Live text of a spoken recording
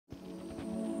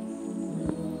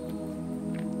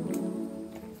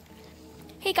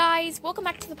Hey guys, welcome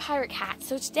back to the Pirate Cat.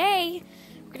 So today,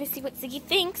 we're going to see what Ziggy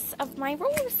thinks of my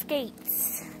roller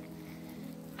skates.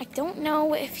 I don't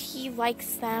know if he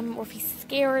likes them or if he's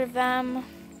scared of them.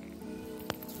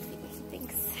 Let's see what he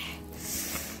thinks.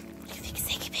 What do you think,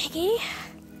 Ziggy Piggy?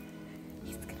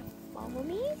 He's going to follow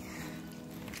me.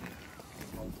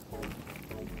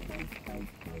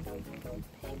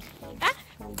 Ah!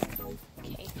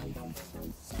 Okay. I'm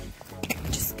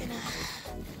just going to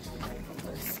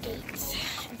skate and see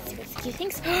what Ziggy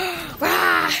thinks.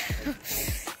 Rah!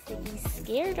 Ziggy's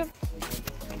scared of...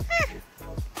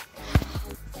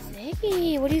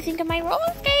 Ziggy, what do you think of my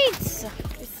roller skates?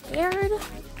 You're scared?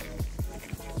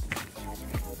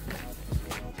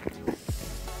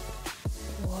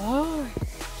 Whoa.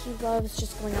 He loves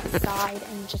just going outside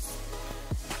and just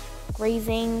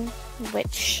grazing,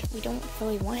 which we don't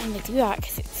really want him to do that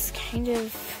because it's kind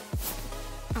of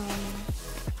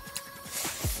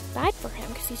bad for him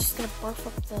because he's just gonna barf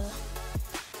up the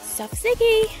stuff.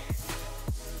 Ziggy!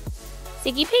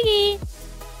 Ziggy Piggy!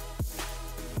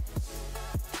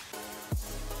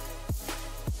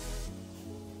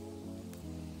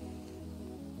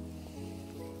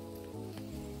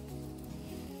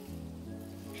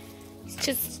 He's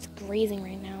just grazing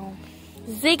right now.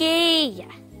 Ziggy!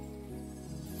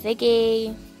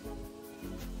 Ziggy!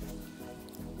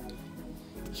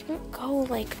 He won't go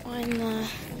like on the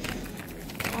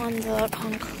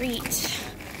concrete.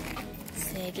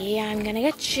 Ziggy, I'm gonna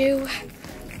get you.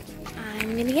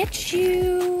 I'm gonna get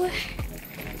you.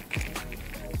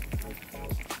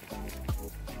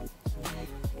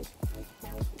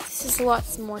 This is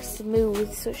lots more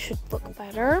smooth, so it should look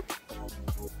better.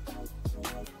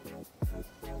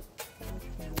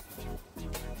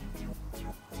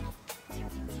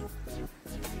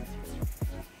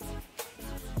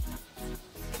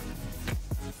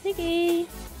 Ziggy.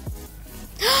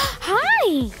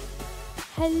 Hi!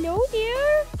 Hello,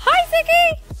 dear. Hi, Ziggy!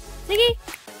 Ziggy!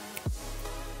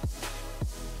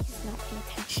 He's not paying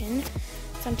attention.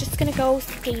 So I'm just gonna go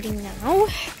skating now.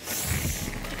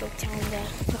 Go tell him to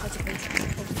look out the way.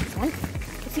 This one.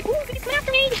 Let's see. Oh, Ziggy's coming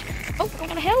after me! Oh, going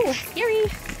down a hill. Scary. I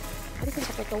think we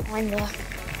have to go on the... Ah,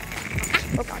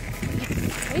 oh god.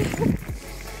 Ready?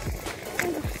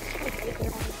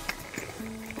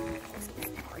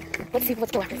 Let's see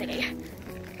what's going after Ziggy.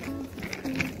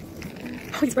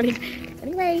 Oh, he's running.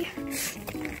 Running away.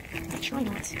 I'll try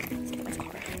not to get my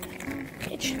car.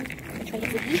 Bitch. I'm gonna try to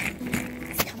get Ziggy.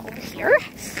 Let's come over here.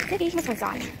 Ziggy, what's my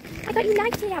side? I thought you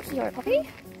liked it out here, puppy.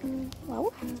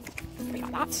 Hello? We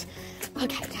got that.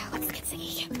 Okay, let's get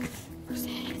Ziggy.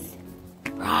 Versus...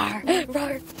 Roar!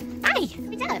 Roar! Hi!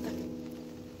 What's up?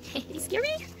 You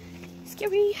scary?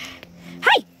 Scary?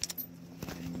 Hi!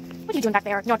 What are you doing back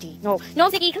there? Naughty. No.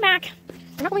 No, Ziggy, come back.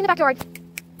 We're not going in the backyard.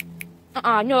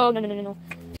 No.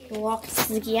 Walk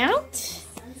Ziggy out.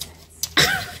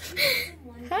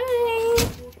 Hi.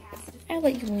 I'll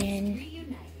let you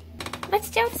in. Let's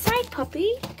stay outside,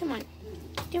 puppy. Come on.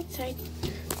 Stay outside.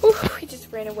 Ooh, he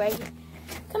just ran away.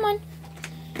 Come on.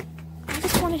 I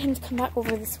just wanted him to come back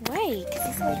over this way because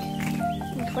he's like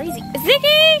going crazy.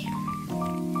 Ziggy!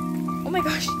 Oh my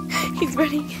gosh. He's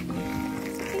running.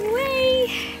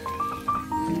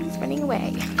 He's running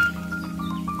away.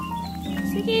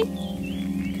 Ziggy,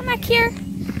 come back here.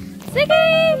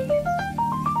 Ziggy!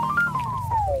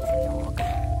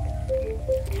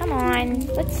 Come on,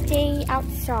 let's stay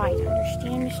outside.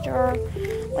 Understand, mister?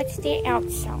 Let's stay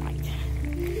outside.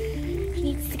 He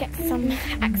needs to get some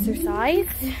exercise.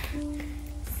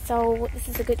 So this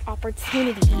is a good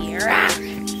opportunity here.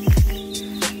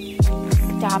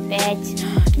 Stop it.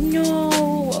 No!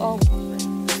 Oh,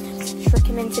 trick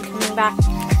him into coming back to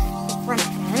the front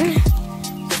again.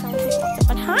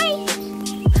 Hi!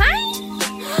 Hi!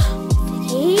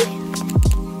 Ziggy!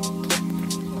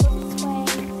 Go this way.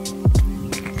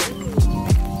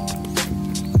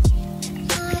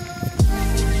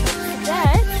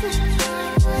 That.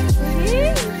 Ziggy,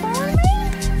 you following me?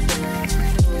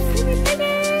 Ziggy,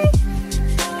 Ziggy!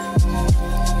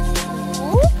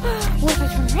 Oh! What if I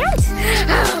turn around?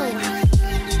 Oh!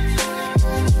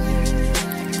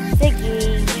 Ziggy.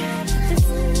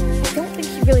 I don't think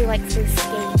he really likes those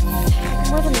skates.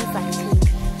 More than that too.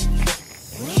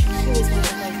 He always wanted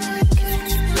to like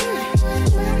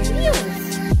wheels.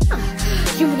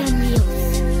 Human on wheels.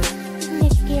 Isn't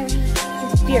that scary?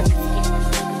 It's very scary.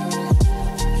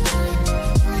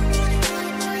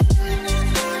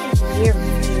 It's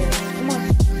very scary. Come on.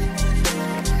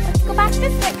 Let's go back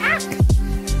this way. Ah!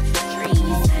 Trees.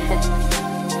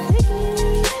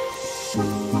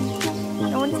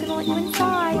 No one's gonna let you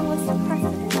inside unless you press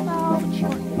the bell, which you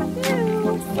want to do.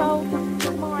 So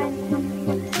come on.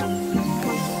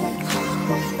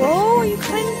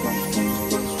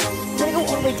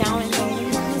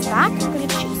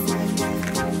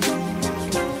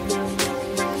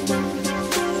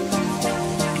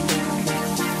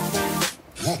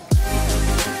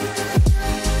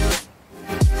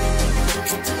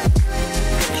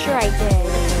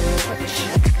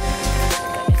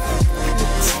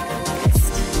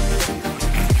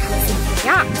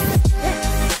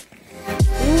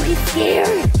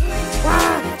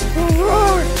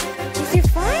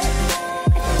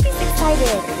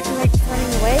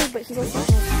 He's also of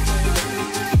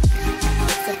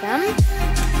them. I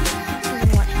don't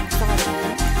know what he thought of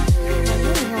it. I'm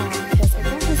really wrong because I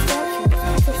want his dog here to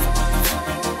exercise.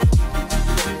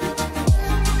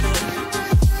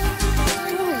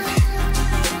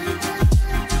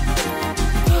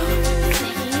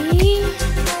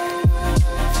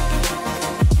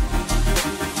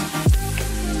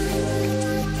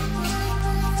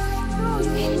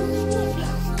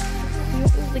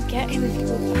 Get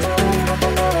him.